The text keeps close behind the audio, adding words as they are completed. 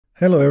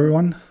Hello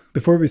everyone.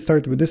 Before we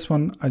start with this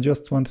one, I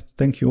just wanted to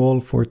thank you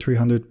all for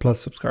 300 plus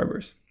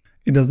subscribers.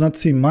 It does not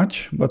seem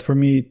much, but for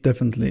me it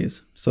definitely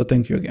is, so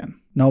thank you again.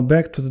 Now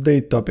back to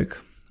today's topic.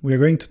 We are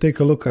going to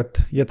take a look at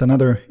yet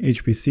another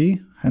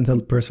HPC,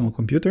 handheld personal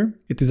computer.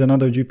 It is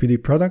another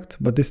GPD product,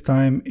 but this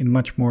time in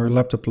much more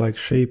laptop-like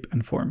shape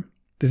and form.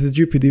 This is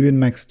GPD Win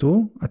Max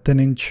 2, a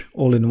 10-inch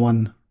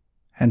all-in-one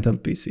handheld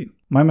PC.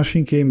 My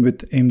machine came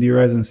with AMD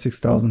Ryzen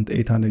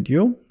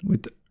 6800u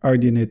with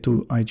RDNA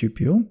 2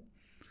 iGPU,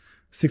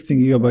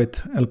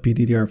 16GB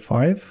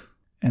LPDDR5,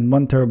 and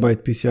 1TB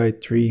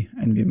PCI 3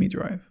 NVMe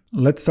drive.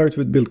 Let's start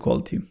with build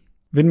quality.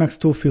 Win Max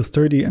 2 feels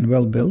sturdy and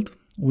well built.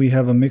 We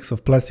have a mix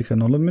of plastic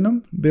and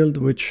aluminum build,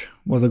 which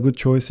was a good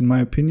choice in my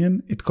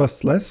opinion. It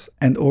costs less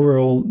and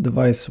overall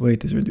device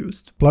weight is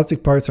reduced.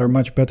 Plastic parts are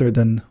much better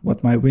than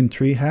what my Win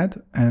 3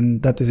 had,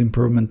 and that is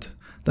improvement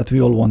that we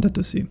all wanted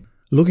to see.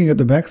 Looking at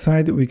the back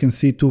side, we can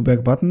see two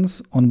back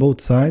buttons on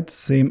both sides,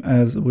 same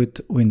as with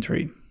Win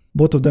 3.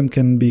 Both of them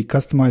can be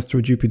customized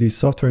through GPD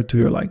software to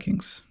your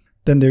likings.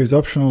 Then there is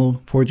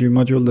optional 4G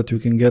module that you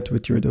can get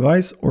with your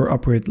device or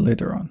upgrade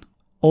later on.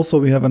 Also,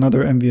 we have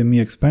another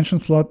NVMe expansion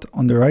slot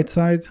on the right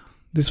side.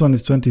 This one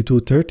is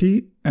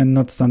 2230 and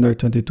not standard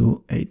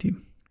 2280.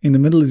 In the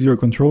middle is your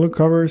controller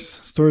covers,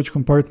 storage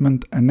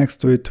compartment, and next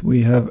to it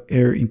we have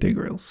air intake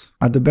rails.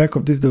 At the back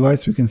of this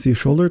device we can see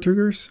shoulder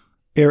triggers,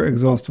 air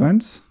exhaust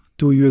vents,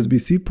 two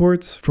USB-C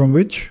ports, from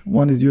which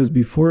one is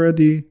USB 4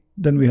 ready.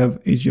 Then we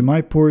have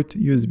HDMI port,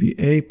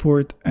 USB-A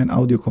port, and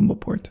audio combo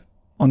port.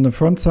 On the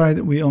front side,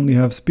 we only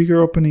have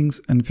speaker openings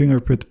and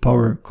fingerprint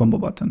power combo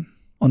button.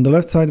 On the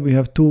left side, we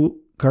have two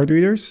card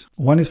readers.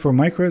 One is for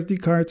micro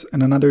SD cards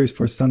and another is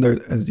for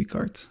standard SD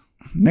cards.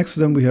 Next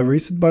to them, we have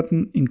reset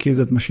button in case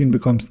that machine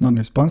becomes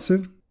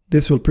non-responsive.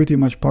 This will pretty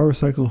much power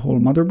cycle whole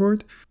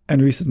motherboard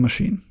and reset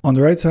machine. On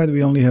the right side,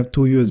 we only have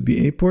two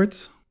USB-A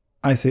ports.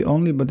 I say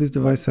only, but this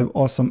device have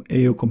awesome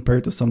AU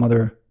compared to some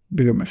other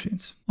bigger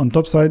machines. On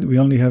top side, we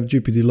only have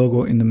GPD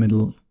logo in the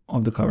middle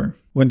of the cover.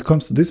 When it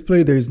comes to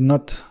display, there is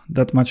not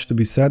that much to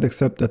be said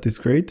except that it's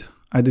great.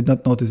 I did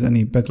not notice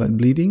any backlight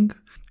bleeding.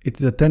 It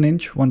is a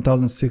 10-inch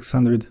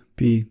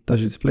 1600p touch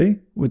display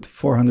with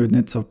 400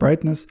 nits of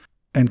brightness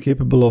and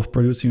capable of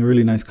producing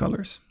really nice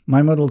colors.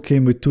 My model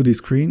came with 2D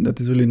screen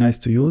that is really nice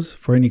to use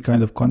for any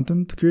kind of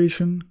content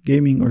creation,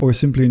 gaming, or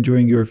simply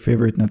enjoying your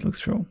favorite Netflix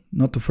show.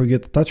 Not to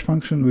forget the touch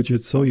function, which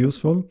is so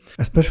useful,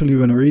 especially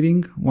when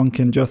reading, one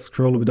can just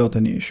scroll without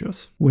any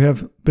issues. We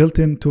have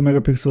built-in 2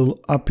 megapixel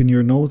up in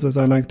your nose, as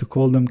I like to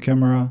call them,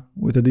 camera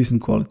with a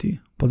decent quality.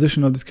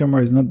 Position of this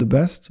camera is not the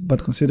best,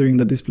 but considering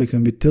the display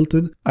can be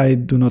tilted, I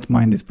do not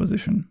mind this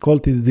position.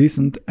 Quality is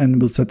decent and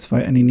will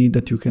satisfy any need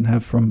that you can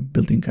have from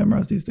built-in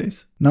cameras these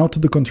days. Now to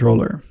the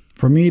controller.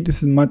 For me,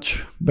 this is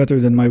much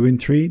better than my Win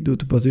 3 due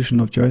to position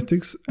of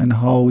joysticks and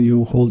how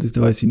you hold this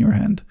device in your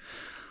hand.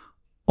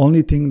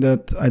 Only thing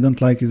that I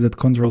don't like is that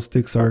control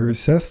sticks are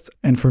recessed,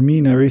 and for me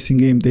in a racing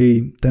game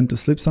they tend to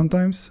slip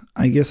sometimes.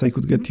 I guess I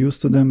could get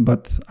used to them,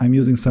 but I'm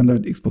using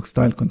standard Xbox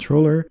style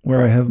controller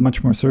where I have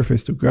much more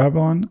surface to grab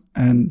on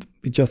and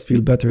it just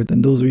feels better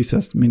than those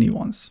recessed mini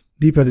ones.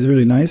 D-pad is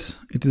really nice.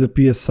 It is a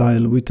PS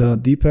style with a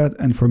D-pad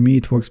and for me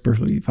it works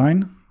perfectly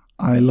fine.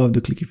 I love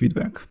the clicky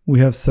feedback.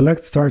 We have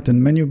select, start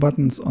and menu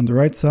buttons on the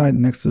right side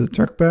next to the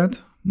trackpad.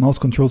 Mouse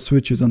control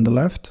switch is on the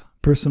left.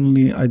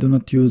 Personally, I do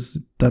not use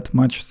that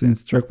much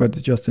since trackpad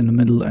is just in the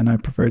middle and I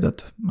prefer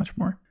that much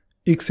more.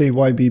 X, A,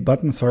 Y, B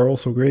buttons are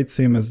also great,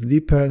 same as the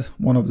D-pad,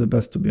 one of the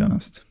best to be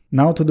honest.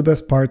 Now to the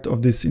best part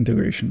of this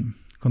integration,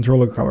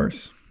 controller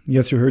covers.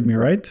 Yes, you heard me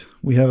right.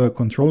 We have a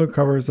controller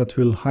covers that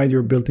will hide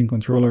your built-in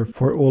controller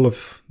for all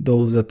of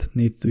those that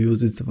need to use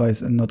this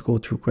device and not go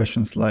through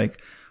questions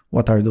like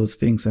what are those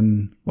things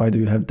and why do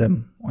you have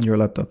them on your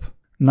laptop.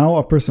 Now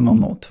a personal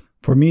note.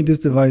 For me, this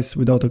device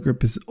without a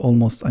grip is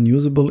almost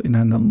unusable in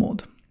handheld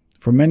mode.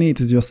 For many, it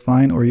is just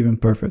fine or even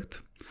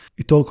perfect.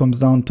 It all comes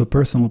down to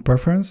personal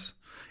preference.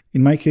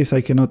 In my case,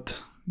 I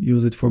cannot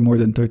use it for more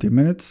than 30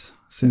 minutes,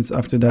 since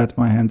after that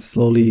my hand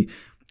slowly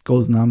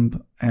goes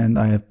numb and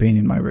I have pain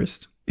in my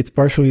wrist. It's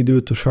partially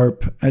due to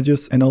sharp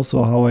edges and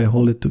also how I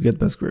hold it to get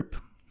best grip.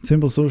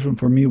 Simple solution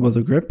for me was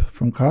a grip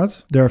from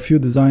Kaz. There are a few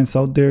designs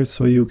out there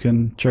so you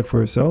can check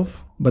for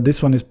yourself, but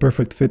this one is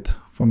perfect fit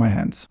for my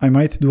hands. I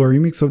might do a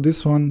remix of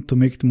this one to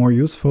make it more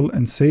useful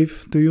and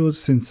safe to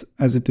use, since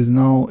as it is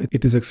now,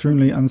 it is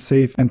extremely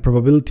unsafe and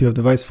probability of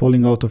device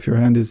falling out of your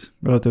hand is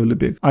relatively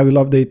big. I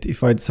will update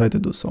if I decide to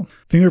do so.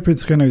 Fingerprint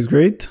scanner is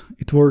great.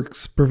 It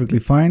works perfectly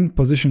fine.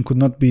 Position could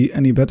not be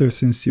any better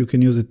since you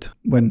can use it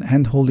when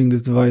hand holding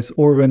this device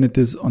or when it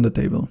is on the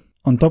table.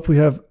 On top we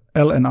have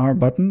L and R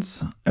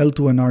buttons.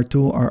 L2 and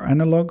R2 are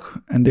analog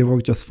and they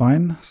work just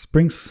fine.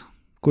 Springs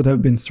could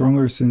have been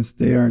stronger since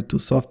they are too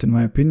soft in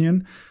my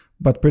opinion,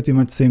 but pretty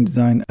much same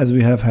design as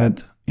we have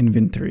had in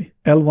Win 3.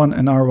 L1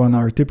 and R1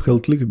 are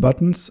typical clicky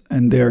buttons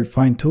and they are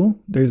fine too.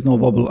 There is no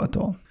wobble at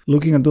all.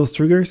 Looking at those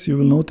triggers, you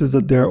will notice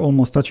that they are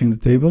almost touching the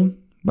table,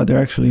 but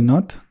they're actually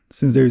not.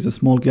 since there is a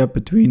small gap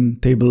between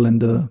table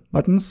and the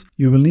buttons.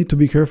 You will need to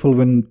be careful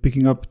when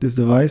picking up this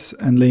device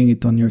and laying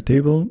it on your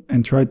table,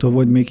 and try to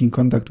avoid making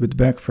contact with the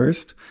back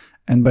first,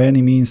 and by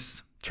any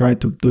means try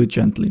to do it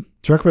gently.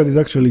 Trackpad is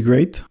actually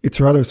great.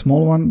 It's a rather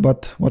small one,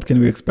 but what can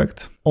we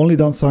expect? Only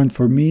downside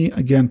for me,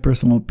 again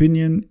personal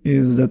opinion,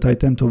 is that I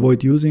tend to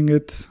avoid using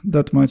it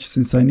that much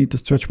since I need to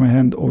stretch my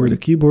hand over the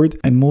keyboard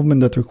and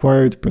movement that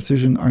required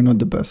precision are not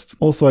the best.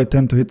 Also, I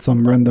tend to hit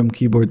some random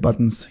keyboard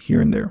buttons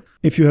here and there.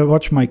 If you have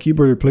watched my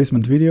keyboard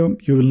replacement video,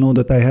 you will know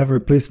that I have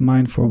replaced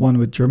mine for one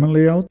with German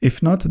layout.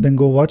 If not, then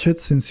go watch it,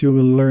 since you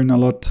will learn a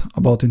lot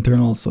about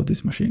internals of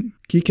this machine.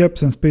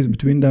 Keycaps and space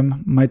between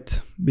them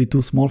might be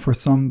too small for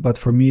some, but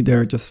for me they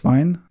are just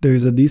fine. There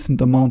is a decent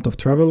amount of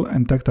travel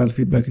and tactile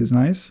feedback is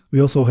nice. We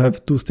also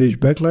have 2-stage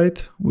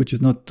backlight, which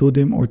is not too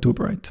dim or too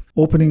bright.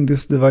 Opening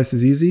this device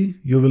is easy.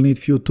 You will need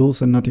few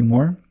tools and nothing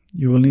more.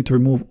 You will need to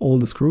remove all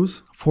the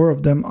screws. 4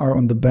 of them are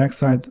on the back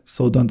side,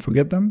 so don't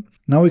forget them.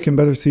 Now we can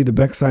better see the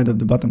back side of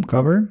the bottom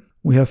cover.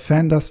 We have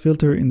fan dust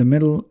filter in the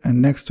middle,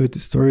 and next to it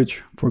is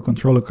storage for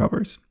controller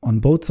covers. On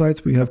both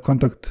sides we have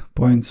contact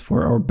points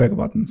for our back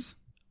buttons.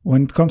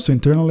 When it comes to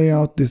internal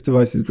layout, this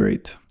device is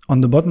great. On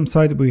the bottom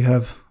side we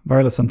have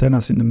wireless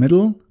antennas in the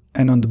middle,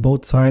 and on the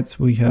both sides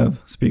we have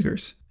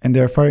speakers. And they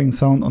are firing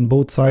sound on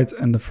both sides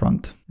and the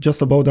front.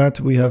 Just above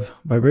that we have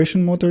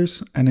vibration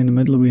motors, and in the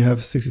middle we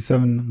have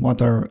 67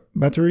 Wh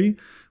battery,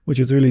 which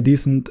is really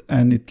decent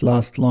and it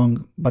lasts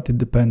long, but it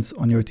depends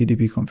on your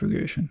TDP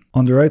configuration.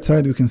 On the right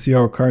side we can see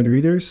our card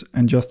readers,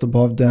 and just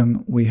above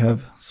them we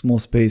have small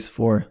space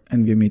for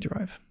NVMe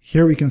drive.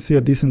 Here we can see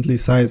a decently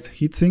sized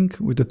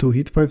heatsink with the 2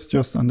 heat pipes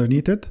just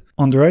underneath it.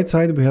 On the right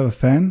side we have a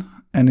fan,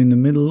 and in the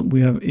middle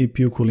we have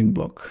APU cooling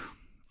block.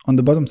 On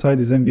the bottom side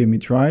is NVMe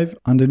drive.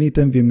 Underneath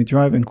NVMe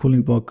drive and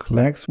cooling block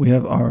legs we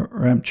have our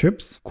RAM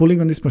chips. Cooling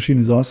on this machine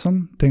is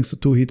awesome thanks to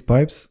 2 heat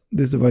pipes.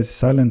 This device is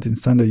silent in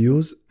standard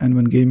use, and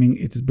when gaming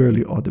it is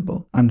barely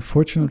audible.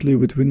 Unfortunately,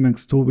 with Win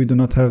Max 2 we do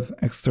not have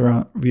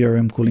extra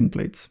VRM cooling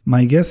plates.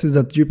 My guess is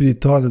that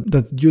GPD thought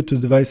that due to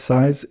device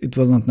size it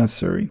was not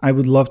necessary. I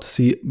would love to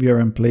see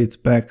VRM plates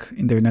back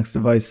in their next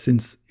device,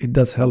 since it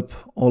does help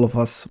all of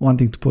us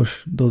wanting to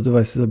push those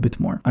devices a bit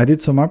more. I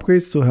did some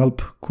upgrades to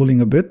help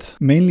cooling a bit.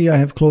 Mainly I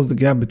have closed the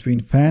gap between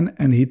fan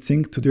and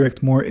heatsink to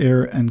direct more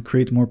air and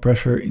create more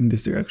pressure in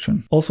this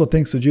direction. Also,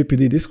 thanks to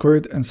GPD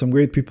Discord and some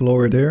great people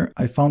over there,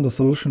 I found a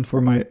solution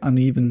for my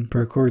uneven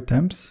per core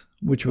temps,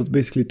 which was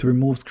basically to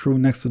remove screw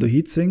next to the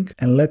heatsink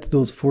and let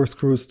those 4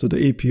 screws to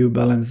the APU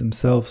balance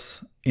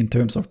themselves in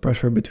terms of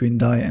pressure between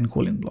die and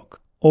cooling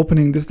block.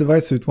 Opening this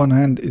device with one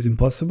hand is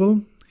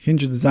impossible.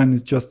 Hinge design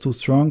is just too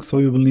strong, so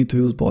you will need to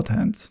use both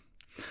hands.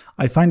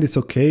 I find this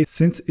okay,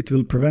 since it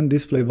will prevent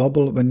display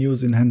wobble when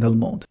used in handheld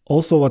mode.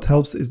 Also, what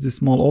helps is this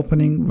small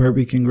opening where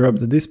we can grab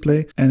the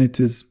display, and it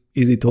is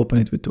easy to open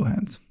it with 2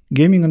 hands.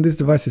 Gaming on this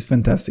device is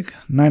fantastic,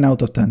 9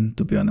 out of 10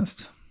 to be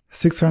honest.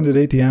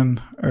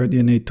 680M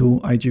RDNA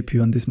 2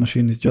 iGPU on this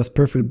machine is just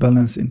perfect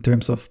balance in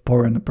terms of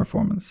power and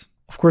performance.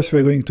 Of course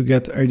we're going to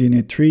get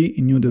RDNA 3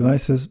 in new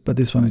devices, but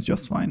this one is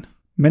just fine.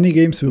 Many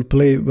games will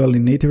play well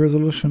in native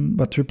resolution,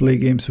 but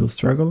AAA games will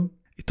struggle.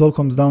 It all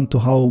comes down to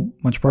how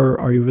much power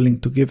are you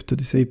willing to give to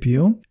this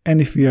APU, and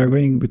if we are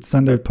going with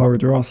standard power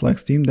draws like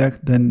Steam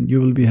Deck, then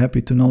you will be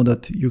happy to know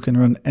that you can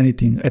run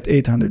anything at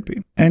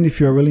 800p. And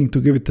if you are willing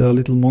to give it a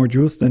little more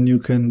juice, then you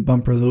can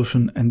bump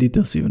resolution and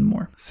details even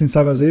more. Since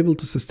I was able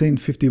to sustain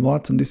 50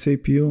 watts on this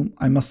APU,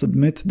 I must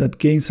admit that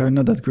gains are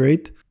not that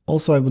great.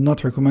 Also, I would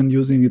not recommend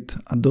using it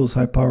at those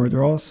high power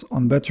draws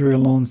on battery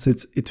alone,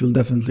 since it will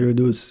definitely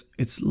reduce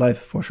its life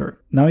for sure.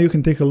 Now you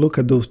can take a look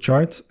at those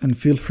charts and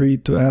feel free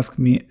to ask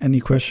me any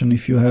question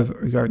if you have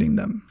regarding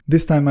them.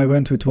 This time I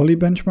went with Wally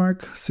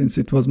benchmark, since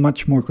it was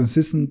much more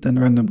consistent than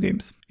random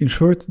games. In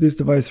short, this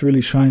device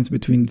really shines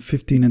between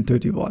 15 and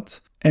 30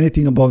 watts.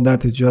 Anything above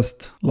that is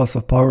just loss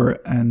of power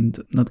and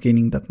not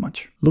gaining that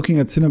much. Looking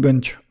at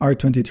Cinebench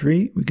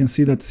R23, we can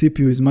see that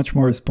CPU is much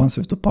more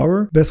responsive to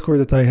power. Best score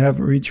that I have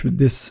reached with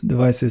this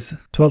device is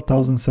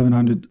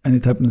 12,700, and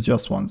it happens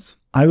just once.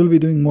 I will be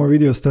doing more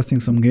videos testing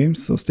some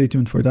games, so stay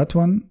tuned for that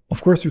one.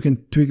 Of course you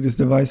can tweak this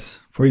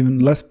device for even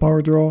less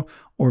power draw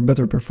or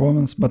better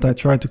performance, but I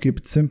try to keep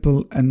it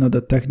simple and not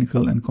that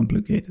technical and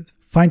complicated.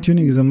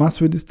 Fine-tuning is a must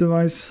with this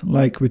device,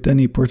 like with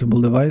any portable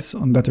device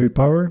on battery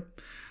power.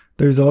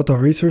 There is a lot of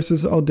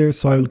resources out there,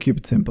 so I will keep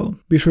it simple.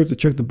 Be sure to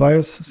check the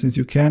BIOS, since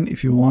you can,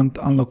 if you want,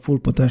 unlock full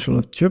potential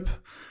of chip,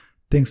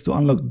 thanks to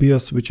unlocked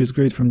BIOS, which is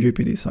great from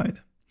GPD side.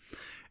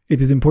 It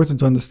is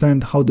important to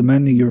understand how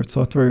demanding your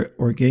software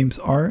or games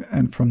are,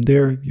 and from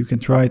there you can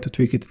try to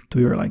tweak it to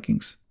your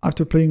likings.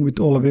 After playing with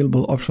all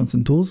available options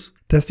and tools,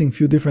 testing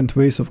few different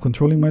ways of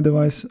controlling my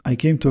device, I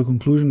came to a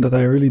conclusion that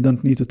I really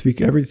don't need to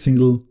tweak every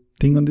single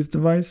thing on this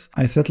device.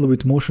 I settle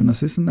with Motion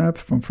Assistant app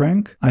from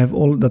Frank. I have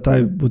all that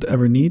I would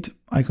ever need.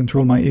 I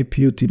control my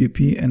APU,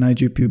 TDP and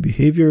iGPU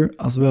behavior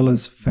as well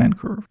as fan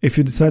curve. If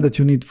you decide that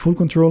you need full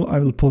control, I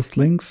will post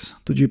links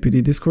to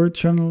GPD Discord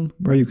channel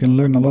where you can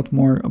learn a lot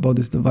more about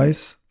this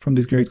device from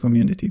this great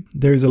community.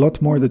 There is a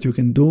lot more that you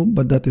can do,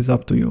 but that is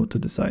up to you to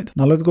decide.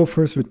 Now let's go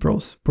first with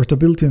pros.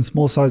 Portability and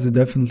small size is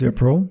definitely a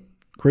pro.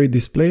 Great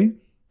display,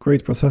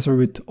 great processor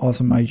with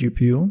awesome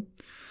iGPU,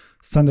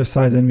 standard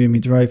size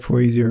NVMe drive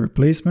for easier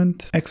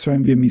replacement, extra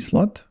NVMe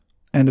slot,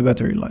 and the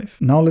battery life.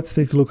 Now let's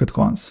take a look at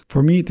cons.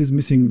 For me, it is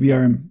missing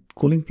VRM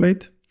cooling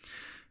plate,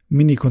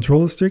 mini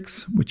controller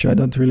sticks, which I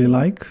don't really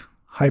like,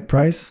 high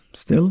price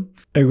still,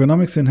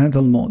 ergonomics in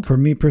handheld mode. For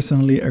me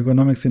personally,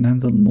 ergonomics in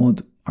handheld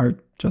mode are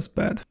just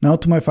bad. Now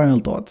to my final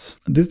thoughts.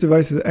 This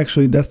device is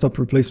actually desktop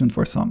replacement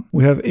for some.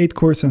 We have 8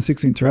 cores and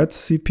 16 threads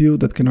CPU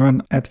that can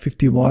run at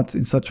 50 watts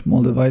in such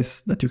small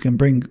device that you can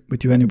bring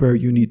with you anywhere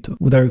you need to.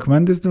 Would I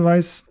recommend this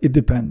device? It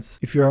depends.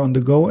 If you are on the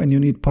go and you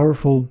need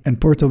powerful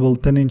and portable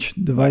 10-inch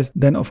device,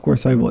 then of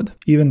course I would.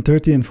 Even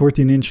 30 and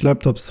 14-inch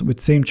laptops with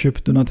same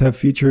chip do not have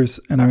features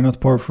and are not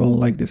powerful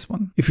like this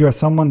one. If you are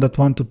someone that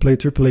want to play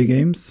AAA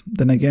games,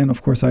 then again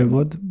of course I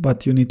would,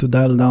 but you need to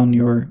dial down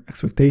your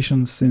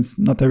expectations since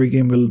not every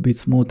game will be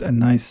smooth and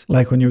nice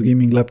like on your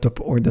gaming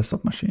laptop or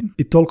desktop machine.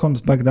 It all comes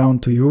back down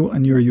to you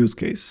and your use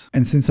case.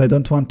 And since I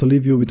don't want to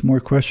leave you with more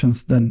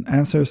questions than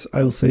answers,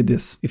 I will say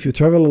this. If you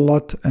travel a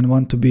lot and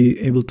want to be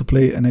able to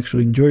play and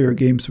actually enjoy your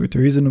games with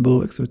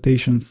reasonable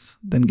expectations,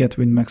 then get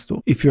Win Max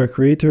 2. If you're a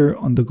creator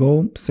on the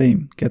go,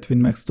 same, get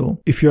Win Max 2.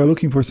 If you are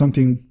looking for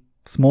something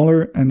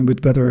smaller and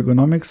with better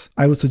ergonomics,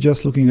 I would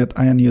suggest looking at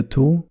Aya Neo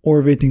 2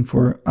 or waiting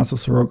for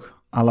Asus ROG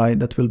Ally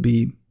that will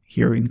be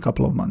here in a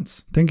couple of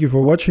months. Thank you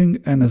for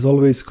watching, and as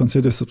always,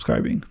 consider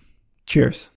subscribing. Cheers!